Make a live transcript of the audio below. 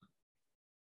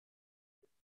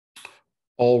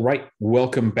All right,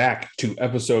 welcome back to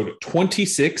episode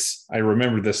 26. I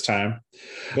remember this time.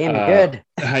 Damn good.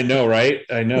 I know, right?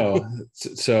 I know.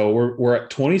 So we're at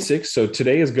 26. So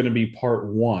today is going to be part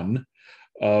one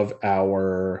of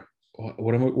our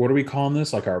what are we calling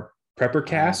this? Like our prepper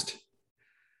cast?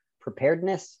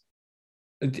 Preparedness.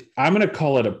 I'm going to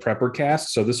call it a prepper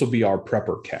cast. So this will be our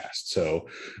prepper cast. So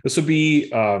this will be,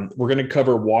 we're going to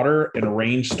cover water and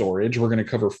range storage. We're going to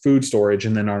cover food storage.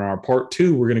 And then on our part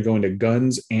two, we're going to go into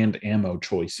guns and ammo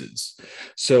choices.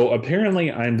 So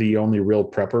apparently I'm the only real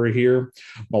prepper here.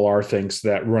 Malar thinks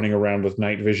that running around with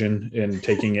night vision and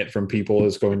taking it from people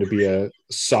is going to be a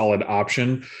solid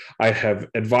option. I have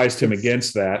advised him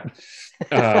against that.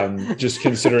 Just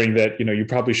considering that, you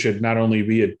probably should not only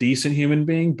be a decent human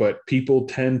being, but people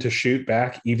tend to shoot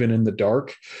back even in the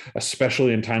dark,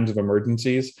 especially in times of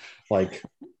emergencies. Like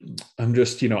I'm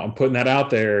just, I'm putting that out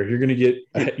there. You're going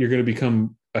to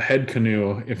become a head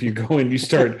canoe if you go and you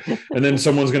start, and then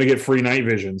someone's going to get free night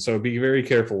vision. So be very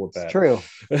careful with that. It's true.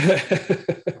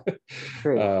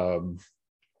 True.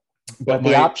 But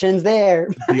the option's there.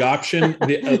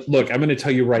 Look, I'm going to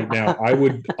tell you right now.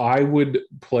 I would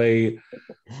play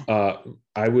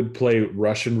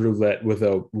Russian roulette with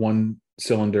a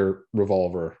 1-cylinder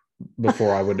revolver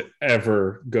before I would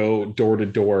ever go door to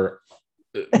door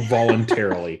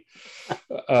voluntarily.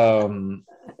 I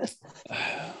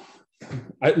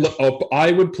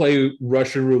would play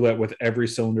Russian roulette with every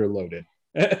cylinder loaded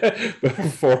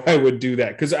before I would do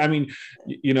that, because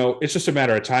it's just a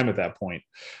matter of time at that point.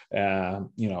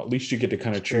 At least you get to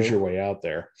kind of choose your way out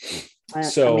there. By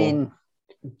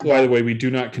the way, we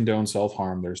do not condone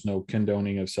self-harm. There's no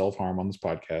condoning of self-harm on this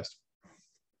podcast.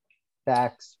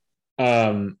 Facts.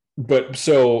 But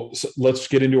so let's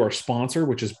get into our sponsor,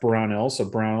 which is Brownells. So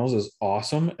Brownells is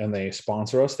awesome, and they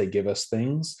sponsor us. They give us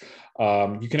things.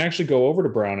 You can actually go over to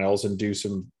Brownells and do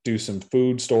some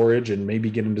food storage and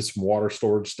maybe get into some water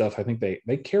storage stuff. I think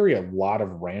they carry a lot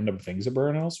of random things at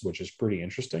Brownells, which is pretty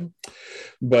interesting.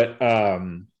 But I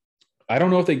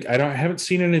don't know if I haven't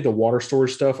seen any of the water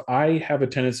storage stuff. I have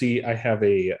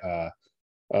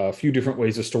a few different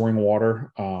ways of storing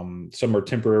water. Some are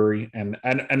temporary, and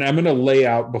I'm going to lay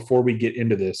out before we get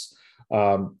into this.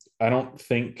 I don't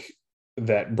think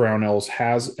that Brownells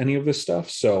has any of this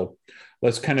stuff. So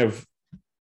let's kind of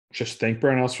just thank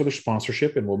Brownells for their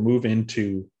sponsorship, and we'll move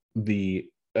into the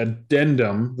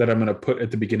addendum that I'm going to put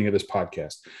at the beginning of this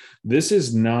podcast. This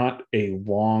is not a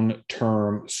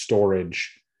long-term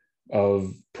storage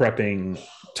of prepping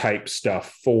type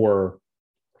stuff for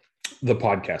the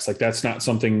podcast. Like that's not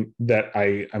something that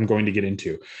I'm going to get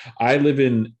into. I live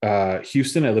in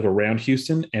Houston. I live around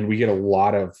Houston, and we get a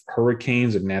lot of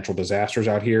hurricanes and natural disasters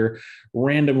out here.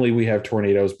 Randomly, we have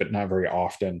tornadoes, but not very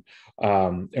often.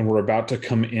 And we're about to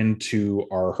come into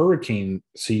our hurricane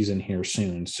season here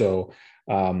soon. So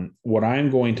what I'm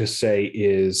going to say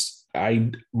is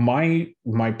my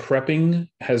prepping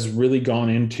has really gone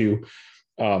into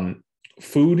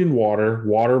food and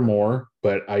water more,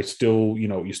 but I still,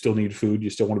 you still need food. You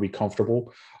still want to be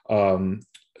comfortable.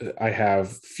 I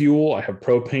have fuel, I have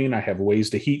propane, I have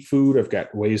ways to heat food. I've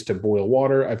got ways to boil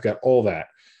water. I've got all that.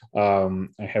 I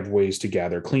have ways to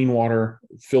gather clean water,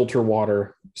 filter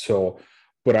water. So,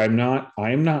 but I am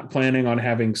not planning on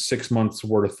having 6 months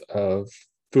worth of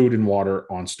food and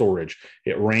water on storage.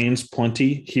 It rains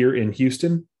plenty here in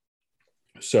Houston.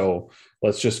 So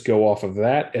let's just go off of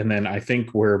that. And then I think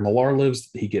where Malar lives,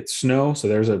 he gets snow. So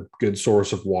there's a good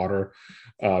source of water.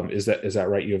 Is that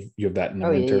right? You have that in the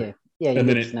winter. Yeah. And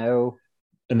then snow.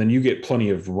 And then you get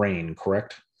plenty of rain,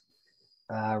 correct?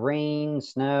 Rain,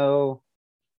 snow,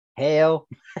 hail.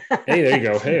 Hey, there you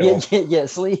go. Hail. yeah,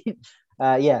 sleet.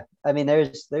 Yeah. I mean,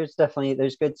 there's definitely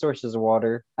good sources of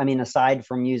water. I mean, aside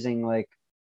from using like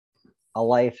a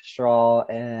life straw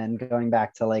and going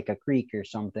back to like a creek or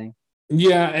something.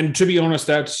 Yeah, and to be honest,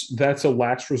 that's a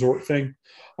last resort thing.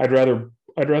 I'd rather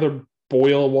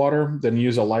boil water than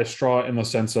use a life straw, in the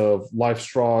sense of life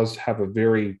straws have a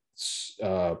very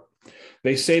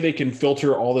they say they can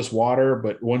filter all this water,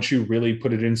 but once you really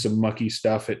put it in some mucky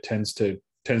stuff, it tends to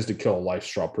kill a life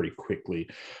straw pretty quickly.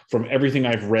 From everything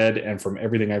I've read and from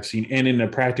everything I've seen, and in the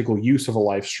practical use of a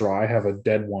life straw, I have a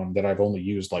dead one that I've only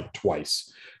used like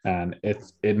twice, and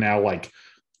it now like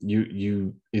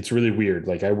you it's really weird.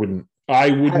 Like I wouldn't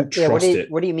trust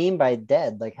it. What do you mean by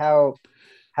dead? Like how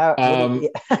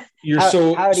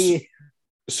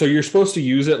so you're supposed to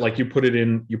use it like you put it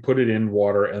in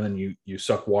water, and then you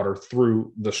suck water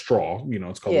through the straw.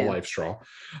 It's called a life straw.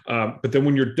 But then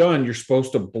when you're done, you're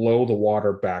supposed to blow the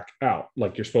water back out.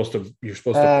 Like you're supposed to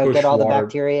push get all water. the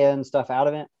bacteria and stuff out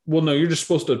of it. Well, no, you're just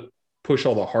supposed to push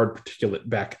all the hard particulate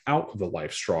back out of the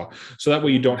life straw. So that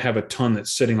way you don't have a ton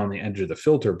that's sitting on the edge of the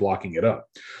filter blocking it up.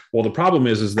 Well, the problem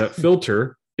is that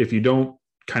filter, if you don't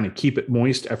kind of keep it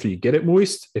moist after you get it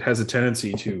moist, it has a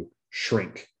tendency to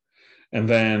shrink. And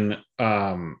then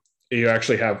I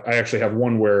actually have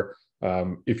one where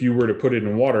if you were to put it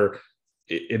in water,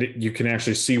 you can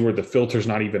actually see where the filter's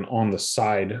not even on the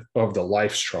side of the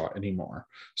life straw anymore.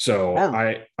 So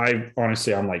I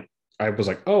honestly, I was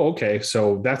like, oh, okay.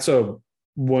 So that's a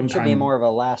one time. Should be more of a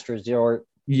last resort.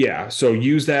 Yeah. So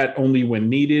use that only when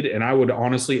needed. And I would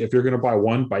honestly, if you're going to buy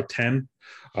one, buy 10,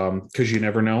 because you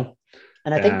never know.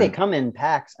 And I think they come in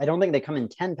packs. I don't think they come in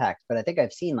 10 packs, but I think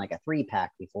I've seen like a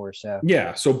 3-pack before. So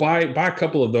yeah. So buy a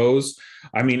couple of those.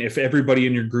 I mean, if everybody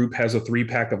in your group has a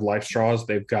 3-pack of life straws,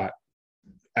 they've got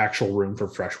actual room for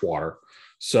fresh water.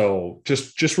 So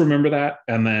just remember that.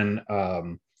 And then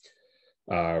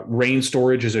rain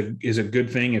storage is a good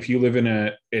thing. If you live in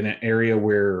an area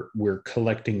where we're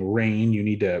collecting rain, you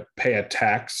need to pay a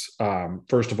tax.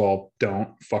 First of all,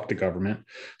 don't fuck the government.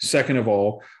 Second of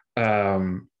all,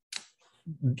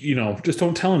 just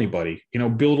don't tell anybody.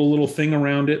 Build a little thing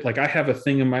around it. Like I have a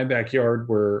thing in my backyard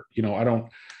where I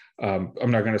don't. I'm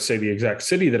not going to say the exact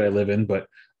city that I live in, but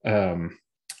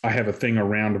I have a thing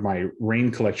around my rain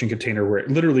collection container where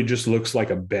it literally just looks like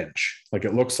a bench. Like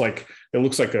it looks like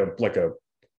a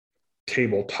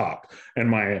tabletop, and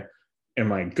my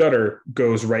gutter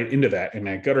goes right into that. And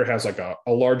that gutter has like a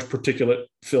large particulate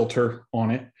filter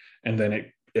on it. And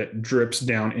then it drips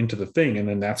down into the thing. And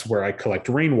then that's where I collect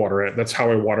rainwater at. That's how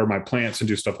I water my plants and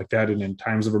do stuff like that. And in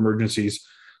times of emergencies,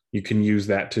 you can use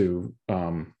that to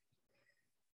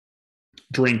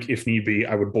drink if need be.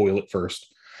 I would boil it first.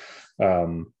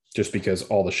 Just because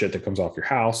all the shit that comes off your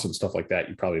house and stuff like that,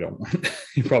 you probably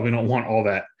don't want all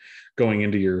that going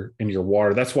into your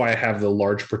water. That's why I have the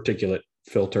large particulate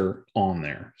filter on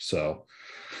there. So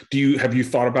have you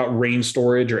thought about rain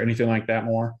storage or anything like that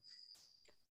more?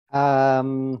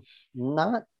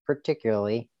 Not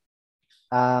particularly.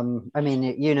 I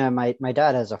mean, my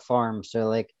dad has a farm, so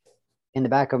like in the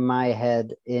back of my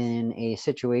head, in a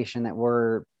situation that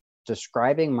we're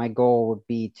describing, my goal would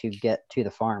be to get to the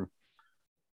farm.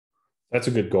 That's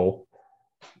a good goal.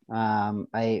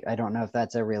 I don't know if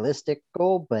that's a realistic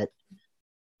goal, but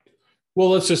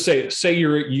well, let's just say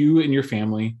you and your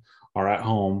family are at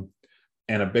home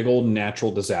and a big old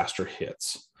natural disaster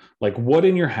hits. Like what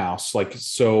in your house? Like,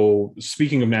 so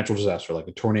speaking of natural disaster, like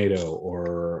a tornado,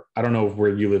 or I don't know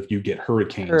where you live, you get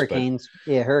hurricanes. Hurricanes.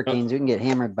 You can get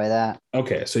hammered by that.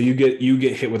 Okay. So you get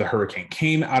hit with a hurricane,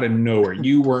 came out of nowhere.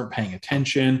 You weren't paying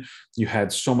attention. You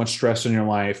had so much stress in your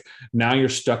life. Now you're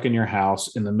stuck in your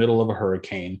house in the middle of a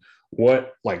hurricane.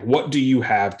 What do you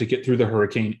have to get through the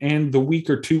hurricane and the week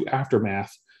or two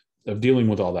aftermath of dealing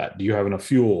with all that? Do you have enough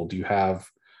fuel? Do you have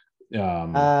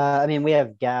I mean, we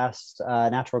have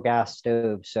natural gas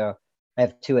stoves, so I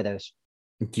have 2 of those.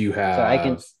 Do you have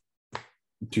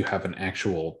an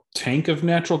actual tank of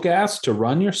natural gas to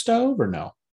run your stove or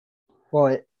no?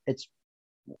 Well, it's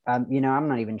I'm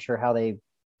not even sure how they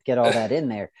get all that in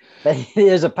there, but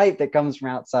there's a pipe that comes from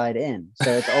outside in, so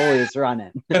it's always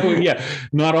running. Oh, yeah,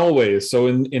 not always. So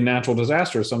in natural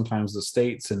disasters, sometimes the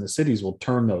states and the cities will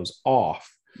turn those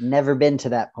off. Never been to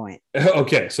that point.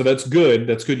 Okay, so that's good.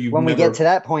 That's good. We get to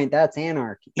that point, that's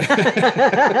anarchy.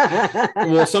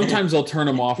 Well, sometimes they'll turn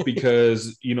them off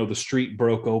because the street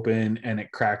broke open and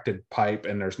it cracked a pipe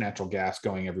and there's natural gas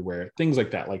going everywhere. Things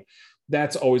like that. Like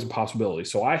that's always a possibility.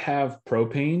 So I have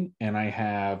propane and I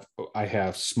have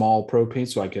small propane,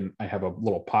 so I have a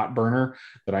little pot burner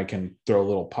that I can throw a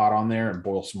little pot on there and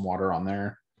boil some water on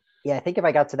there. Yeah, I think if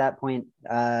I got to that point,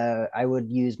 I would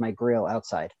use my grill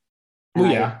outside. Well,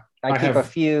 yeah. I keep a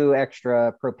few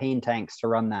extra propane tanks to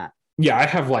run that. Yeah, I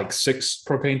have like 6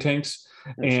 propane tanks.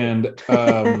 And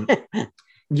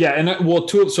yeah,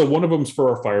 and so one of them's for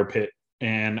our fire pit,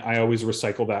 and I always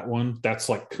recycle that one. That's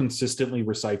like consistently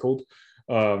recycled.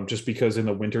 Just because in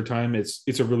the wintertime,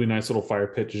 it's a really nice little fire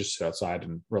pit to just sit outside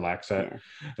and relax at. Yeah.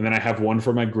 And then I have one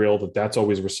for my grill that's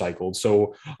always recycled.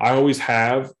 So I always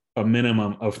have a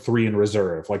minimum of 3 in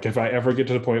reserve. Like if I ever get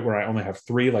to the point where I only have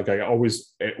 3, like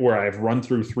where I've run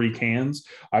through 3 cans,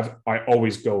 I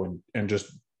always go and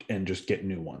just get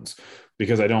new ones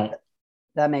because I don't.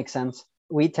 That makes sense.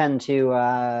 We tend to,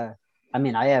 I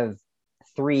have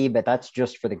 3, but that's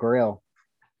just for the grill.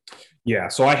 Yeah.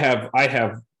 So I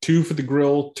have 2 for the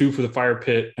grill, 2 for the fire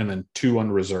pit, and then 2 on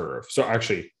reserve. So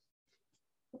actually,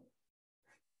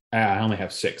 I only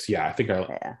have 6. Yeah. I think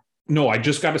No, I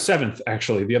just got a seventh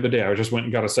actually the other day. I just went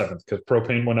and got a seventh because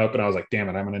propane went up, and I was like, "Damn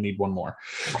it, I'm going to need one more."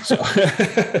 So,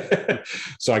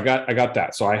 so I got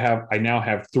that. So I now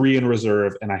have three in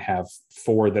reserve, and I have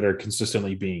four that are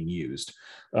consistently being used.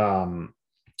 Um,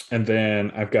 and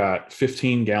then I've got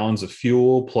 15 gallons of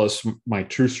fuel plus my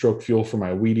True Stroke fuel for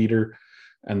my weed eater,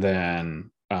 and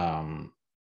then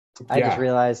I just yeah.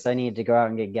 realized I need to go out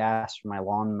and get gas for my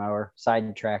lawnmower.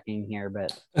 Sidetracking here,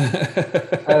 but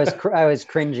I was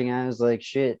cringing. I was like,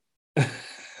 shit.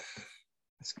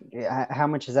 How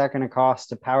much is that going to cost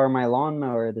to power my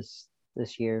lawnmower this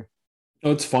year?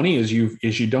 What's funny is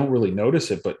you don't really notice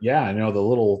it, but yeah, I know the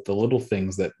little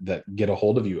things that get a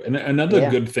hold of you. And another Yeah.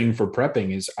 good thing for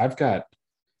prepping is I've got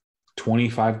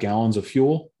 25 gallons of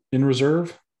fuel in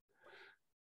reserve.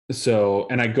 So,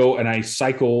 and I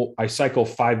cycle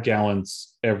 5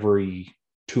 gallons every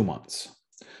 2 months.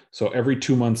 So every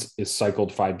 2 months is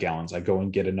cycled 5 gallons. I go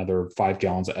and get another 5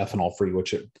 gallons of ethanol free,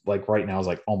 which like right now is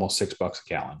like almost $6 a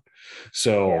gallon.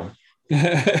 So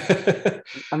Yeah.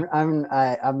 I'm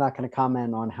not going to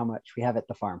comment on how much we have at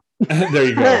the farm. there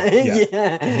you go.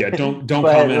 Yeah. Yeah. Don't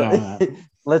comment on that.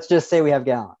 Let's just say we have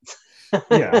gallons.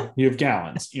 Yeah, you have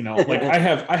gallons, like I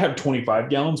have 25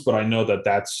 gallons, but I know that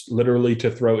that's literally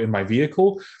to throw in my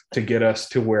vehicle to get us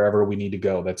to wherever we need to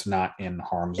go that's not in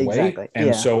harm's Exactly. way. And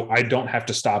Yeah. so I don't have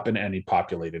to stop in any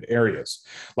populated areas.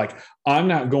 Like I'm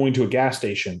not going to a gas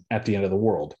station at the end of the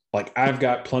world. Like I've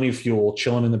got plenty of fuel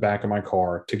chilling in the back of my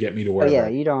car to get me to Oh wherever. yeah,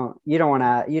 you don't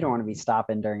want to be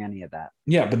stopping during any of that.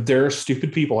 Yeah, but there are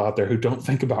stupid people out there who don't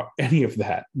think about any of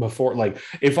that before. Like,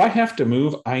 if I have to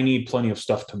move, I need plenty of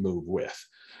stuff to move with.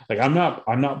 Like, I'm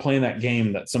not playing that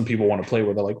game that some people want to play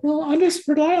where they're like, well, I just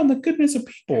rely on the goodness of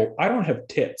people. I don't have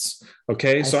tits.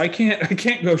 Okay. So I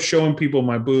can't go showing people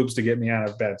my boobs to get me out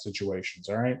of bad situations.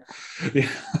 All right. Yeah.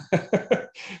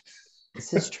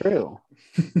 This is true.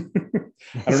 I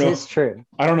don't know. This is true.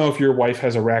 I don't know if your wife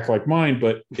has a rack like mine,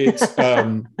 but it's I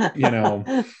don't know.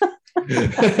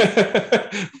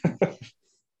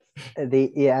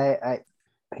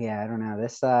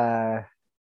 This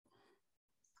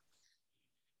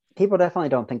people definitely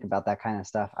don't think about that kind of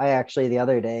stuff. I actually the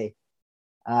other day,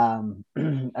 I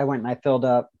went and I filled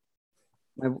up.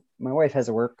 My wife has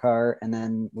a work car, and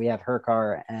then we have her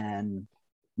car and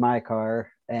my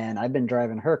car, and I've been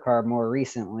driving her car more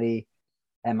recently,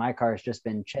 and my car's just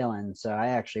been chilling. So I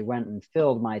actually went and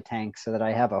filled my tank so that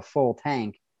I have a full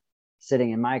tank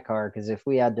sitting in my car. Because if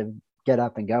we had to get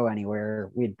up and go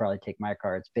anywhere, we'd probably take my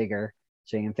car. It's bigger,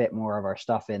 so you can fit more of our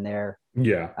stuff in there.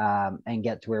 Yeah. And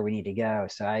get to where we need to go.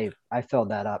 So I filled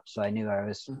that up, so I knew I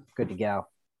was good to go.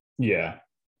 Yeah.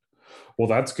 Well,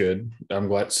 that's good. I'm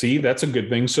glad. See, that's a good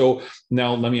thing. So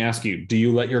now let me ask you, do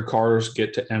you let your cars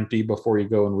get to empty before you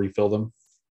go and refill them?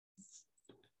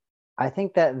 I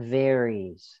think that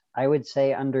varies. I would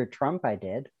say under Trump, I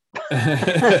did.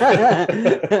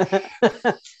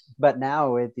 But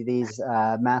now with these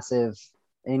massive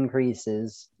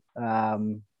increases, I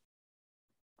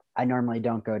normally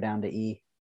don't go down to E.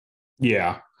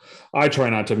 Yeah. I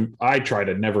try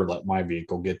to never let my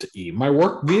vehicle get to E. My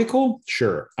work vehicle,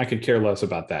 sure, I could care less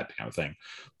about that kind of thing.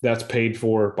 That's paid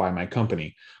for by my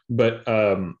company. But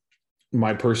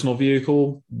my personal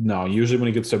vehicle, no, usually when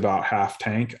it gets to about half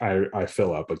tank, I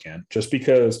fill up again. Just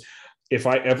because if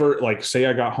I ever like say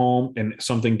I got home and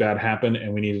something bad happened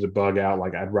and we needed to bug out,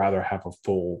 like I'd rather have a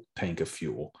full tank of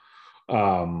fuel.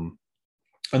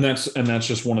 And that's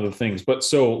just one of the things. But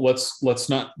so let's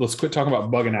quit talking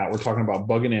about bugging out. We're talking about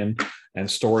bugging in and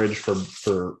storage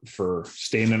for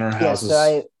staying in our houses. Yeah,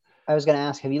 so I was going to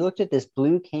ask, have you looked at this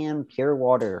Blue Can Pure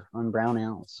Water on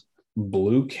Brownells?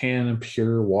 Blue Can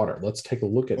Pure Water. Let's take a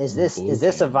look at is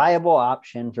this a viable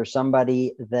option for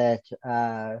somebody that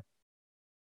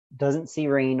doesn't see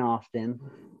rain often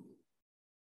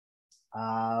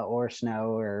or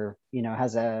snow, or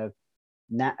has a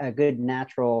good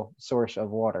natural source of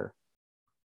water?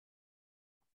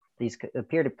 These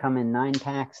appear to come in 9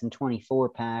 packs and 24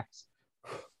 packs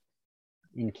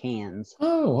in cans.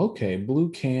 Oh, okay. Blue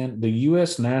Can. The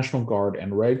U.S. National Guard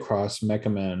and Red Cross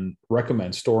recommend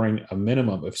storing a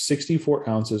minimum of 64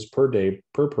 ounces per day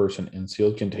per person in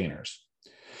sealed containers.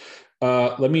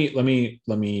 Let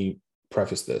me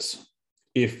preface this.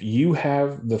 If you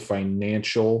have the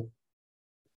financial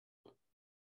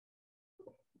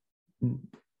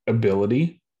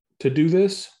ability to do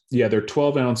this, yeah, they're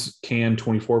 12-ounce can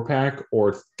 24 pack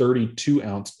or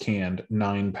 32-ounce canned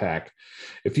 9-pack.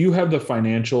 If you have the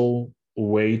financial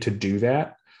way to do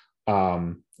that,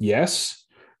 yes.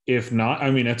 If not,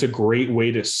 I mean, that's a great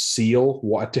way to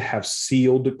have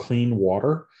sealed clean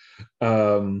water.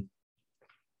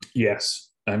 Yes.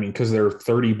 I mean, because they're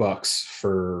 $30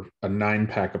 for a 9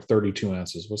 pack of 32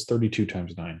 ounces. What's 32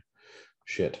 times 9?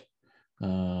 Shit.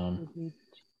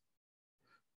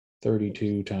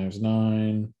 32 times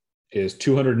 9 is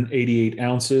 288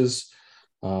 ounces.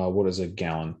 What is a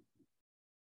gallon?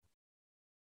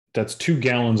 That's 2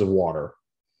 gallons of water,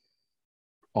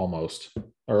 almost,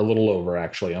 or a little over,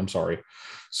 actually. I'm sorry.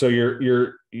 So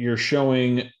you're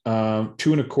showing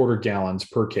 2.25 gallons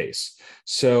per case.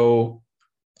 So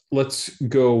let's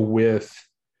go with,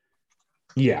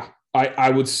 yeah, I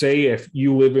would say if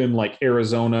you live in like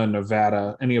Arizona,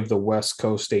 Nevada, any of the West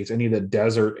Coast states, any of the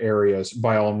desert areas,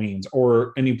 by all means,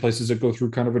 or any places that go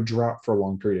through kind of a drought for a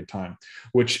long period of time,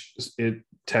 which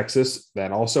Texas,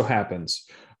 that also happens.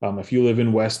 If you live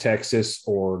in West Texas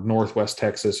or Northwest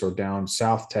Texas or down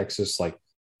South Texas, like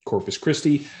Corpus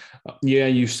Christi, yeah,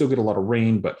 you still get a lot of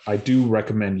rain, but I do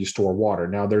recommend you store water.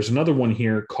 Now, there's another one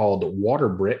here called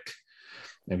WaterBrick.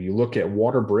 If you look at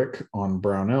WaterBrick on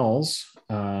Brownells,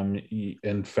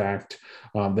 in fact,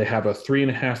 they have a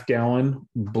 3.5 gallon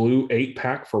blue 8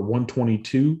 pack for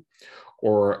 $122,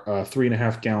 or a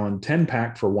 3.5 gallon 10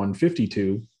 pack for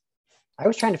 $152. I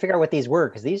was trying to figure out what these were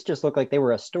because these just look like they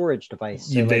were a storage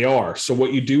device. So they are. So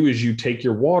what you do is you take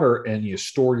your water and you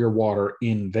store your water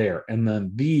in there. And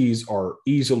then these are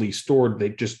easily stored. They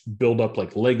just build up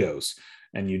like Legos,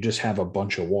 and you just have a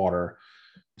bunch of water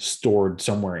stored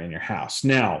somewhere in your house.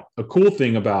 Now, a cool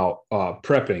thing about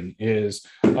prepping is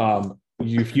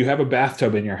if you have a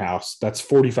bathtub in your house, that's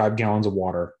 45 gallons of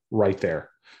water right there.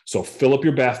 So fill up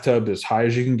your bathtub as high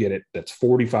as you can get it. That's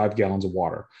 45 gallons of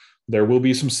water. There will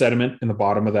be some sediment in the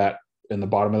bottom of that.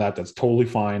 That's totally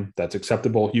fine. That's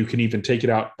acceptable. You can even take it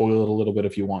out, boil it a little bit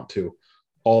if you want to.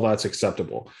 All that's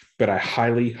acceptable. But I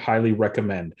highly, highly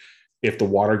recommend, if the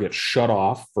water gets shut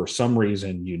off for some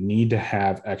reason, you need to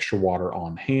have extra water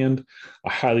on hand. I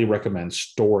highly recommend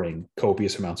storing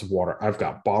copious amounts of water. I've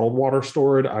got bottled water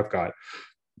stored. I've got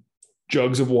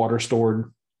jugs of water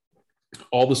stored.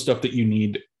 All the stuff that you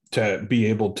need to be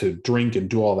able to drink and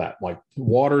do all that. Like,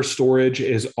 water storage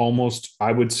is almost,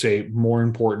 I would say, more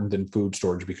important than food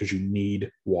storage, because you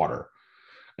need water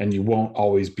and you won't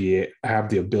always have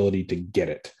the ability to get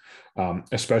it.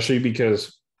 Especially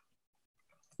because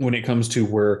when it comes to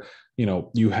where,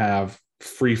 you have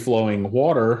free flowing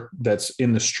water that's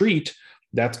in the street,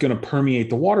 that's going to permeate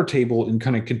the water table and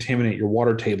kind of contaminate your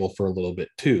water table for a little bit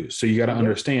too. So you got to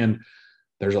understand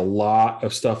there's a lot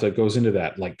of stuff that goes into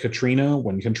that. Like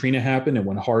when Katrina happened and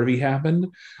when Harvey happened,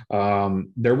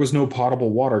 there was no potable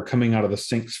water coming out of the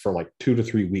sinks for like 2 to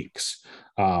 3 weeks.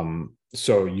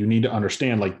 So you need to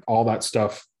understand, like, all that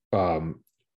stuff,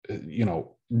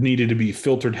 needed to be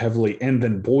filtered heavily and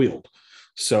then boiled.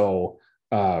 So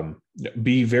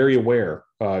be very aware.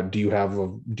 Do you have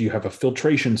a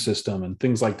filtration system and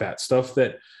things like that? Stuff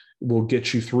that will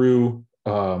get you through.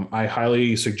 I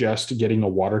highly suggest getting a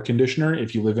water conditioner.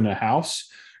 If you live in a house,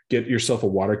 get yourself a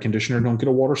water conditioner. Don't get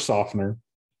a water softener.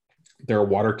 There are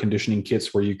water conditioning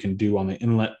kits where you can do on the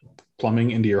inlet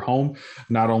plumbing into your home.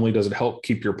 Not only does it help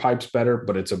keep your pipes better,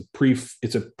 but it's a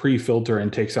pre-filter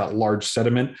and takes out large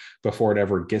sediment before it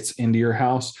ever gets into your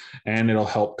house. And it'll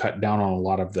help cut down on a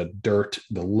lot of the dirt,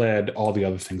 the lead, all the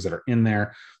other things that are in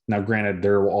there. Now, granted,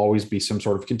 there will always be some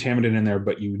sort of contaminant in there,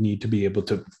 but you need to be able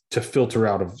to filter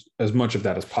out of as much of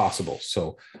that as possible.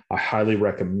 So I highly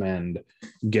recommend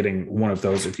getting one of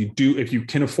those. If you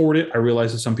can afford it. I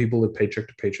realize that some people live paycheck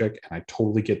to paycheck, and I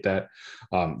totally get that.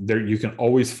 You can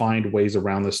always find ways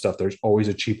around this stuff. There's always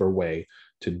a cheaper way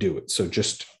to do it. So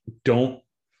just don't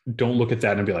look at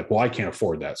that and be like, well, I can't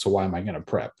afford that, so why am I going to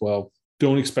prep? Well,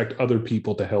 don't expect other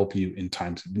people to help you in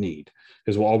times of need,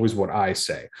 is always what I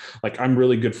say. Like, I'm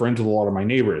really good friends with a lot of my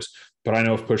neighbors, but I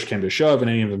know if push came to shove and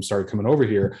any of them started coming over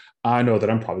here, I know that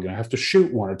I'm probably going to have to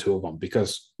shoot 1 or 2 of them,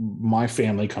 because my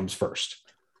family comes first,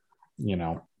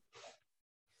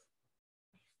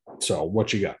 So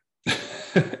what you got?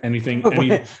 anything you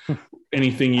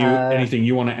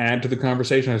want to add to the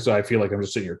conversation? So I feel like I'm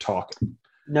just sitting here talking.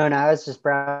 No, I was just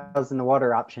browsing the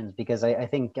water options, because I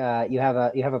think you have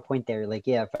a point there. Like,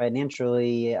 yeah,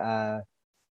 financially,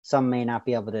 some may not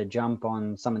be able to jump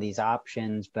on some of these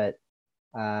options, but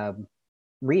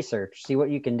research, see what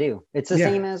you can do. It's the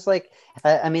same as, like,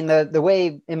 I mean, the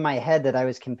way in my head that I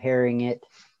was comparing it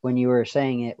when you were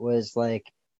saying it was like,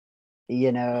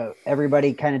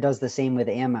 everybody kind of does the same with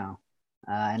ammo.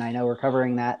 And I know we're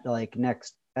covering that like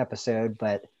next episode,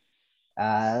 but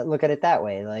look at it that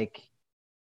way. Like,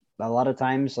 a lot of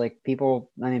times, like,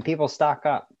 people stock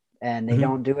up, and they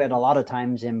don't do it a lot of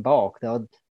times in bulk.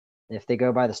 If they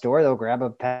go by the store, they'll grab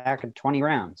a pack of 20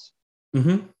 rounds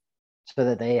so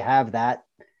that they have that.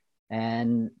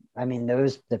 And I mean,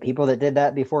 the people that did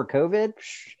that before COVID,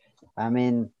 I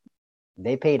mean,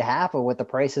 they paid half of what the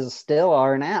prices still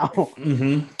are now.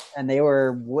 Mm-hmm. And they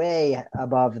were way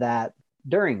above that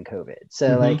during COVID.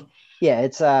 So like, Mm-hmm. yeah,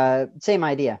 it's same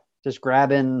idea. Just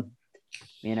grabbing,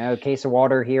 a case of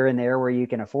water here and there where you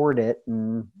can afford it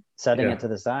and setting Yeah. it to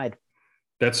the side.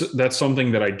 That's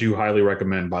something that I do highly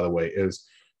recommend, by the way, is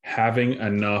having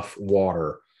enough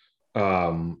water.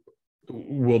 Um,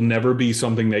 will never be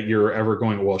something that you're ever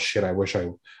going, well, shit, I wish I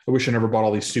never bought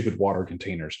all these stupid water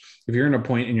containers. If you're in a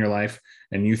point in your life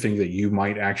and you think that you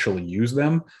might actually use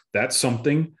them, that's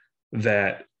something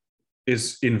that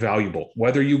is invaluable.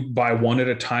 Whether you buy one at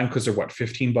a time, because they're what,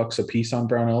 $15 a piece on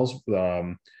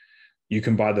Brownells. You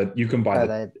can buy the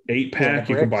The 8 pack,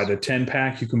 you can buy bricks. the 10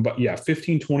 pack, you can buy, yeah,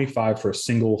 15.25 for a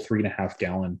single 3.5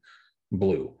 gallon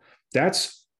blue.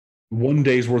 That's one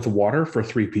day's worth of water for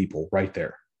three people right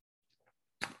there.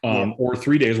 Yep. Or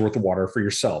 3 days worth of water for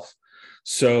yourself.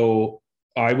 So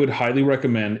I would highly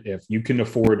recommend, if you can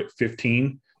afford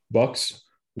 $15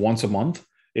 once a month,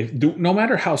 no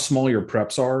matter how small your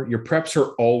preps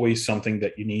are always something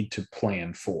that you need to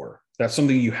plan for. That's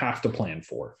something you have to plan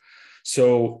for.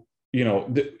 So,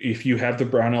 if you have the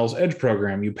Brownells Edge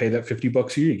program, you pay that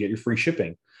 $50 a year, you get your free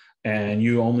shipping, and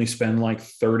you only spend like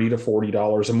 $30 to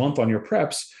 $40 a month on your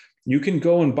preps. You can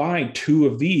go and buy two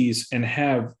of these and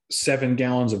have 7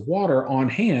 gallons of water on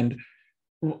hand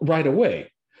right away.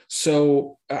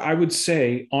 So I would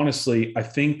say, honestly, I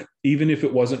think even if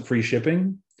it wasn't free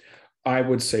shipping, I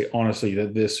would say honestly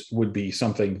that this would be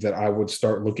something that I would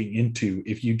start looking into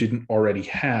if you didn't already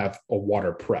have a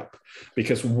water prep,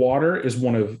 because water is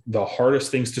one of the hardest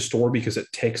things to store because it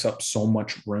takes up so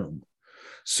much room.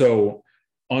 So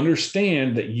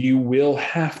understand that you will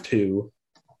have to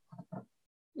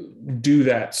do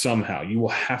that somehow. You will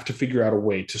have to figure out a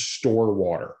way to store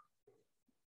water.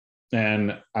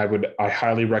 And I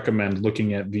highly recommend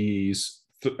looking at these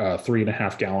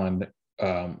 3.5 gallon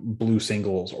blue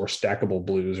singles, or stackable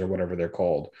blues, or whatever they're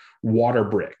called, water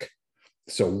brick.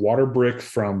 So water brick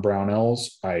from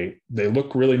Brownells, they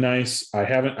look really nice.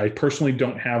 I personally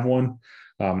don't have one.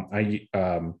 But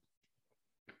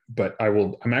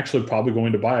I'm actually probably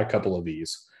going to buy a couple of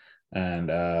these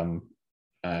and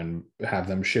have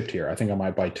them shipped here. I think I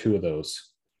might buy two of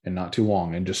those in not too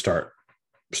long, and just start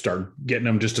getting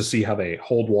them just to see how they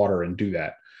hold water and do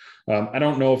that. I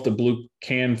don't know if the blue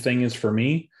can thing is for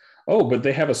me. Oh, but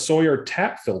they have a Sawyer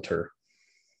tap filter.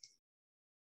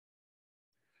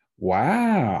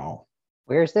 Wow.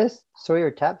 Where's this?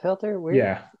 Sawyer tap filter? Where?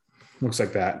 Yeah, looks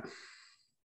like that.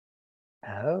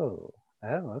 Oh,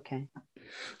 okay.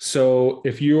 So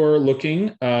if you are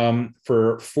looking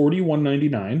for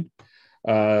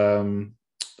 $41.99,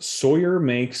 Sawyer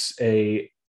makes a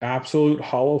absolute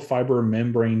hollow fiber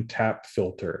membrane tap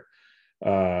filter.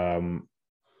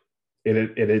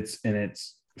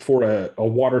 It's for a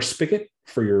water spigot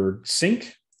for your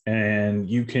sink, and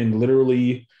you can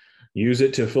literally use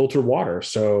it to filter water.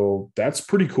 So that's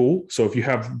pretty cool. So if you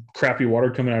have crappy water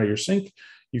coming out of your sink,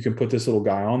 you can put this little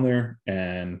guy on there,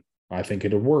 and I think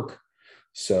it'll work.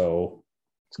 So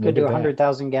it's good to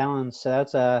 100,000 gallons.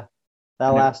 So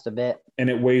that'll last a bit. And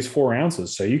it weighs 4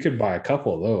 ounces. So you could buy a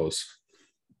couple of those.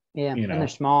 Yeah. And they're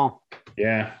small.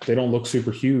 Yeah. They don't look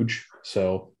super huge.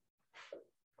 So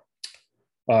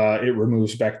it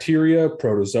removes bacteria,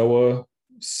 protozoa,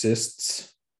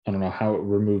 cysts. I don't know how it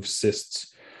removes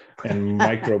cysts and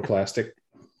microplastic.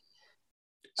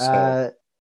 So.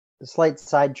 Slight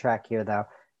sidetrack here though,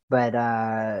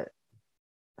 but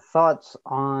thoughts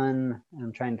on,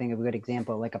 I'm trying to think of a good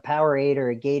example, like a Powerade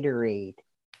or a Gatorade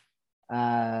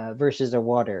versus a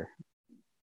water.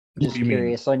 Just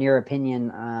curious on your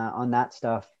opinion on that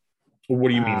stuff. What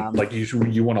do you mean? Like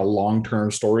you want a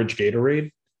long-term storage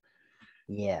Gatorade?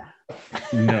 Yeah.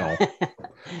 No.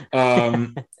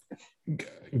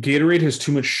 Gatorade has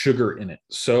too much sugar in it.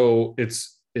 So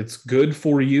it's good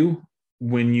for you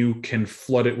when you can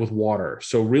flood it with water.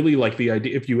 So really, like, the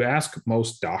idea, if you ask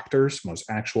most doctors, most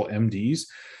actual MDs,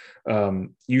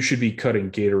 you should be cutting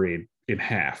Gatorade in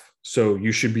half. So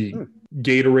you should be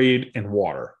Gatorade and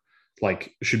water.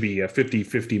 Like, it should be a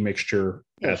 50-50 mixture.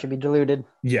 Yeah, it should be diluted.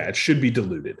 Yeah, it should be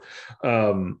diluted.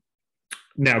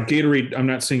 Now, Gatorade, I'm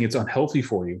not saying it's unhealthy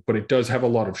for you, but it does have a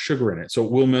lot of sugar in it. So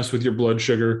it will mess with your blood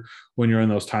sugar when you're in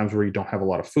those times where you don't have a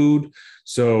lot of food.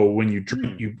 So when you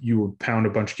drink, you pound a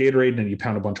bunch of Gatorade and then you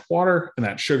pound a bunch of water, and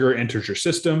that sugar enters your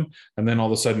system. And then all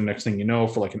of a sudden, next thing you know,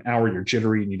 for like an hour, you're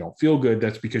jittery and you don't feel good.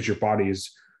 That's because your body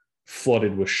is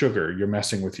flooded with sugar. You're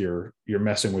messing with your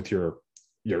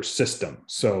system.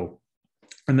 So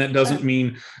And that doesn't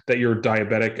mean that you're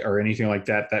diabetic or anything like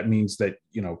that. That means that,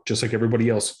 just like everybody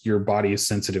else, your body is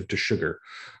sensitive to sugar.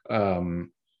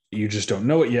 You just don't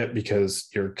know it yet because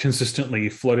you're consistently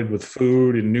flooded with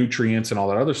food and nutrients and all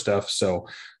that other stuff. So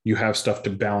you have stuff to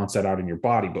balance that out in your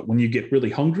body. But when you get really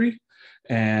hungry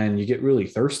and you get really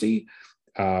thirsty,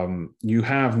 you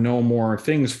have no more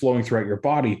things flowing throughout your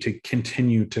body to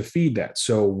continue to feed that.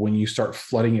 So when you start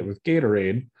flooding it with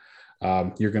Gatorade,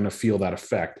 you're going to feel that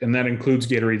effect. And that includes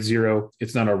Gatorade Zero.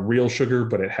 It's not a real sugar,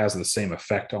 but it has the same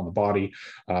effect on the body.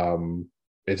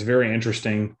 It's very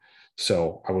interesting.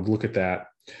 So I would look at that.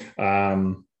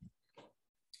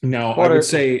 Now, I would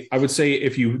say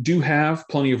if you do have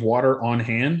plenty of water on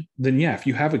hand, then yeah, if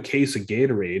you have a case of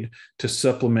Gatorade to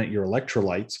supplement your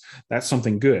electrolytes, that's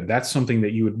something good. That's something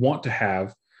that you would want to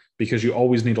have because you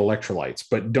always need electrolytes.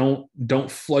 But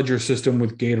don't flood your system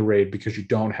with Gatorade because you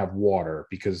don't have water,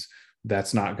 because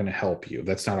that's not going to help you.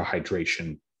 That's not a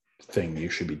hydration thing you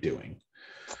should be doing.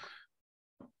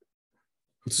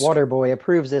 Waterboy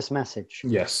approves this message.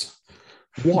 Yes.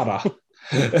 Water.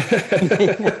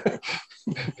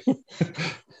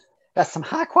 That's some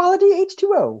high quality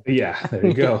H2O. Yeah, there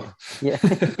you go. Yeah.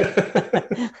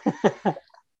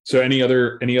 So any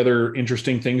other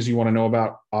interesting things you want to know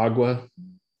about agua?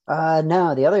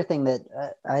 No, the other thing that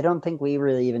I don't think we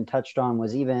really even touched on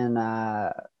was even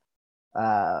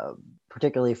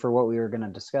particularly for what we were going to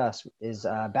discuss is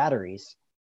batteries.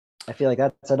 I feel like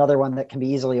that's another one that can be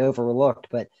easily overlooked,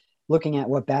 but looking at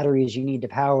what batteries you need to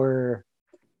power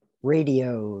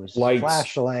radios, lights,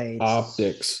 flashlights,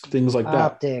 optics, things like that.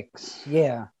 Optics,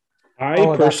 yeah. I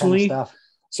personally, kind of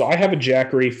so I have a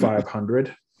Jackery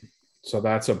 500. So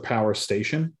that's a power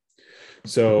station.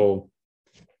 So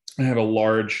I have a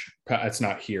large, it's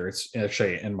not here, it's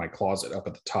actually in my closet up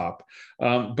at the top.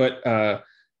 But I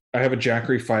have a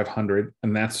Jackery 500,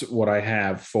 and that's what I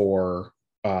have for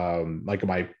like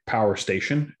my power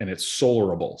station, and it's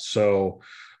solarable. So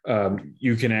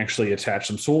you can actually attach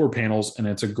some solar panels, and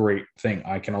it's a great thing.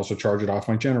 I can also charge it off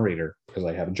my generator because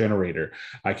I have a generator.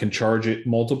 I can charge it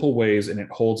multiple ways, and it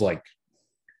holds like,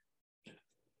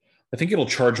 I think it'll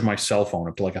charge my cell phone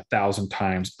up to like 1,000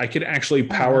 times. I could actually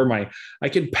power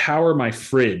my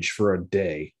fridge for a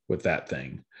day with that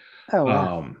thing. Oh,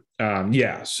 wow.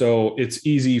 Yeah, so it's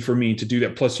easy for me to do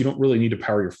that. Plus, you don't really need to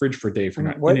power your fridge for a day if you're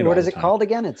not. What is it called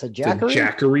again? It's a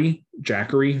Jackery.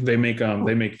 Jackery. They make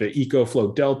they make the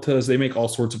EcoFlow Deltas. They make all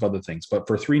sorts of other things. But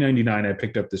for $3.99, I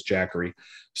picked up this Jackery.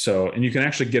 So, and you can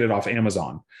actually get it off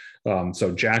Amazon.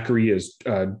 So Jackery is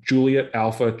Juliet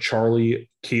Alpha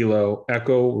Charlie Kilo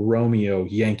Echo Romeo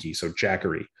Yankee. So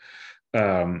Jackery,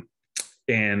 and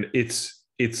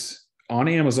it's on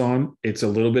Amazon. It's a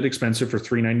little bit expensive for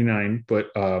 $3.99,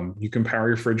 but you can power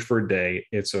your fridge for a day.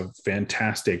 It's a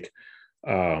fantastic,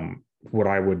 what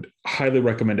I would highly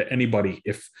recommend to anybody.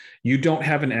 If you don't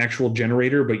have an actual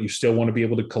generator, but you still want to be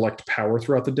able to collect power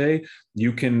throughout the day,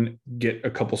 you can get a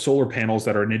couple solar panels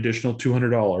that are an additional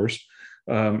 $200.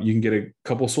 You can get a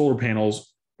couple solar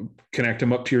panels, connect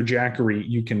them up to your Jackery.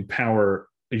 You can power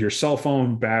your cell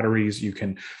phone batteries. You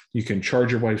can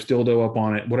charge your wife's dildo up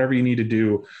on it, whatever you need to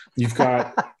do. You've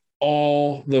got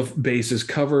all the bases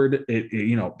covered.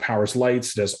 It powers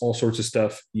lights, does all sorts of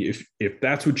stuff. If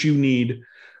that's what you need,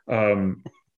 and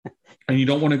you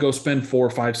don't want to go spend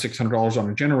 $400, $500, $600 on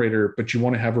a generator, but you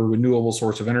want to have a renewable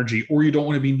source of energy, or you don't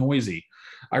want to be noisy.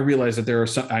 I realize that there are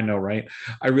some, I know, right?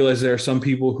 I realize there are some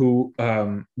people who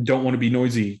don't want to be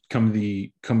noisy come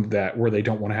that where they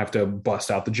don't want to have to bust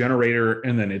out the generator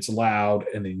and then it's loud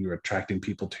and then you're attracting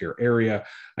people to your area.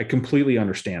 I completely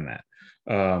understand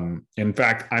that. In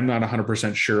fact, I'm not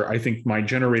 100% sure. I think my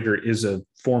generator is a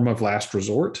form of last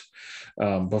resort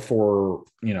before,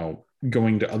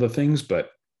 going to other things.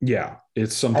 But yeah,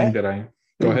 it's something that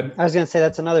go ahead. I was going to say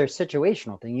that's another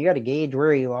situational thing. You got to gauge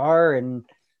where you are and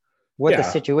what the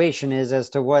situation is as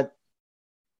to what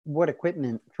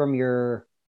equipment from your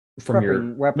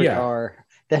repertoire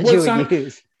that you would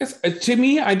use. To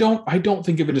me, I don't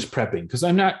think of it as prepping, because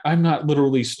I'm not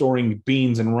literally storing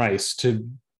beans and rice to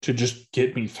just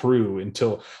get me through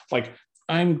until, like,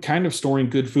 I'm kind of storing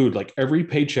good food. Like every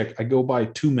paycheck, I go buy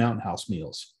 2 Mountain House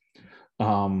meals.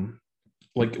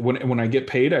 Like when I get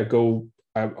paid,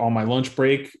 on my lunch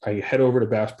break, I head over to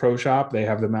Bass Pro Shop. They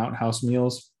have the Mountain House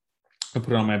meals. I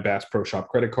put it on my Bass Pro Shop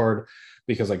credit card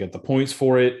because I get the points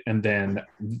for it. And then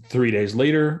 3 days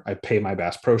later, I pay my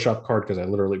Bass Pro Shop card because I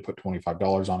literally put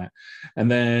 $25 on it.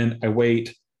 And then I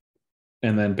wait,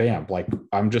 and then bam, like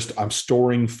I'm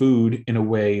storing food in a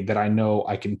way that I know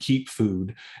I can keep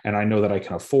food and I know that I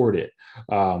can afford it.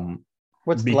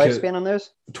 What's the lifespan on those?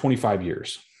 25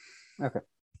 years. Okay.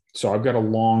 So I've got a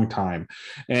long time,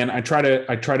 and I try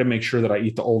to make sure that I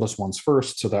eat the oldest ones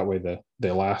first, so that way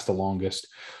they last the longest.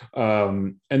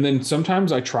 And then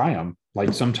sometimes I try them.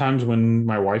 Like sometimes when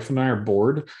my wife and I are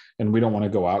bored and we don't want to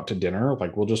go out to dinner,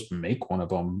 like we'll just make one of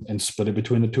them and split it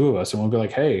between the two of us, and we'll be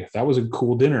like, "Hey, that was a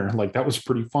cool dinner. Like that was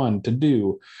pretty fun to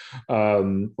do."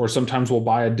 Or sometimes we'll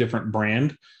buy a different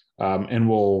brand, and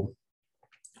we'll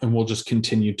just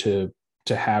continue to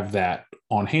have that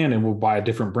on hand, and we'll buy a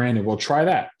different brand and we'll try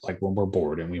that like when we're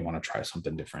bored and we want to try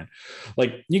something different.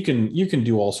 Like you can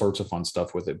do all sorts of fun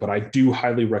stuff with it, but I do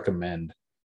highly recommend,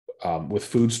 with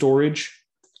food storage,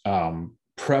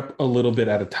 prep a little bit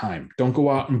at a time. Don't go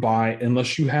out and buy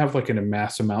unless you have like an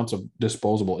mass amounts of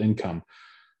disposable income.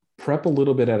 Prep a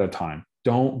little bit at a time.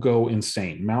 Don't go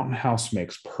insane. Mountain House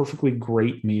makes perfectly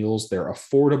great meals. They're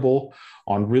affordable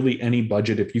on really any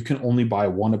budget. If you can only buy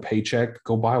one a paycheck,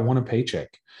 go buy one a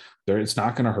paycheck. It's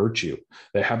not going to hurt you.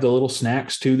 They have the little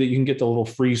snacks too that you can get, the little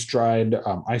freeze dried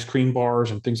ice cream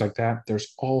bars and things like that.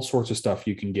 There's all sorts of stuff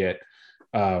you can get.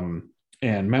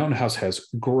 And Mountain House has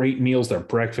great meals. Their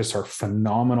breakfasts are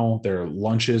phenomenal. Their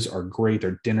lunches are great.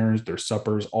 Their dinners, their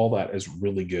suppers, all that is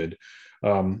really good.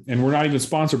 And we're not even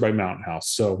sponsored by Mountain House.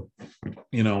 So,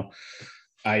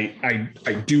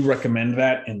 I do recommend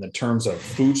that in the terms of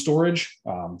food storage.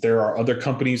 There are other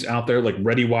companies out there like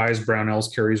ReadyWise.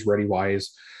 Brownells carries ReadyWise.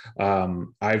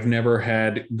 I've never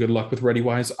had good luck with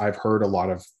ReadyWise. I've heard a lot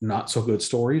of not so good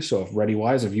stories. So if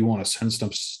ReadyWise, if you want to send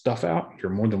some stuff out,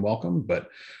 you're more than welcome. But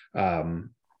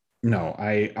no,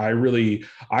 I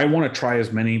want to try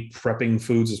as many prepping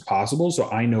foods as possible,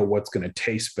 so I know what's going to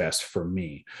taste best for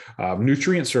me.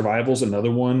 Nutrient Survival is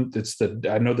another one.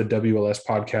 I know the WLS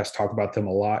podcast talk about them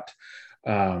a lot,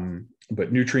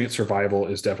 but Nutrient Survival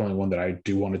is definitely one that I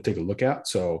do want to take a look at.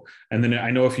 So, and then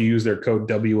I know if you use their code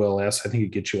WLS, I think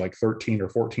it gets you like 13 or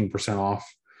 14% off,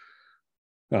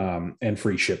 and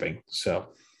free shipping. So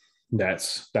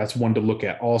that's one to look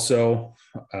at also.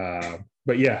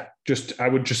 But yeah, I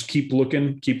would just keep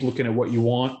looking at what you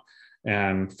want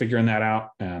and figuring that out.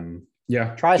 And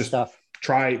yeah, try stuff,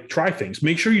 try things.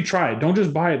 Make sure you try it. Don't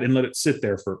just buy it and let it sit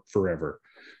there for forever.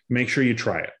 Make sure you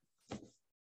try it.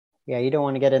 Yeah. You don't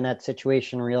want to get in that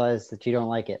situation and realize that you don't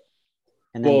like it.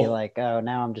 And then be like, oh,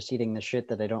 now I'm just eating the shit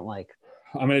that I don't like.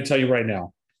 I'm going to tell you right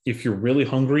now, if you're really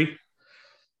hungry,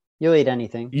 you'll eat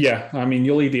anything. Yeah. I mean,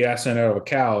 you'll eat the ass end out of a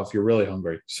cow if you're really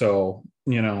hungry. So,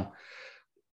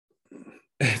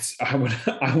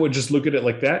 I would just look at it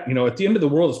like that. At the end of the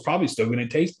world, it's probably still going to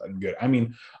taste good. I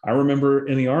mean, I remember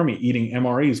in the Army eating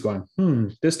MREs going,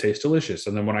 this tastes delicious.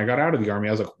 And then when I got out of the Army,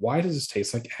 I was like, why does this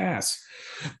taste like ass?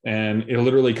 And it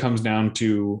literally comes down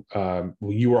to,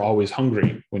 you were always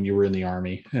hungry when you were in the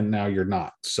Army and now you're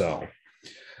not. So,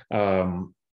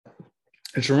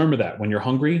 just remember that when you're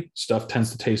hungry, stuff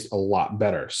tends to taste a lot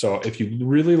better. So if you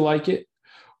really like it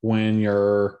when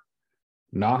you're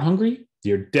not hungry,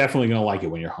 you're definitely going to like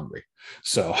it when you're hungry.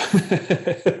 So,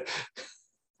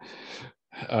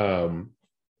 and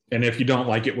if you don't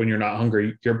like it when you're not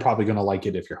hungry, you're probably going to like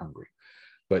it if you're hungry.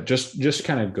 But just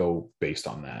kind of go based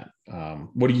on that.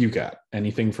 What do you got?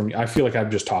 Anything from you? I feel like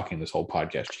I'm just talking this whole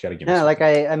podcast. You got to give me something. Like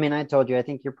I told you, I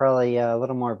think you're probably a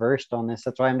little more versed on this.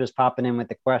 That's why I'm just popping in with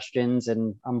the questions,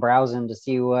 and I'm browsing to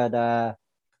see what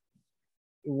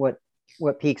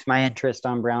piques my interest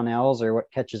on Brownells or what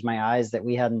catches my eyes that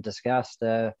we hadn't discussed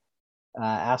to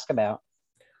ask about.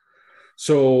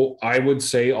 So I would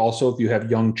say also, if you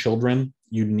have young children,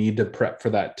 you need to prep for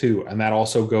that too. And that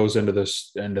also goes into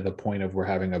the point of we're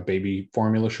having a baby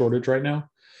formula shortage right now.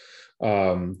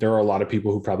 There are a lot of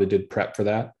people who probably did prep for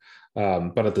that.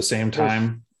 But at the same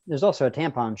time, there's also a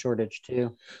tampon shortage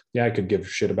too. Yeah, I could give a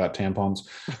shit about tampons.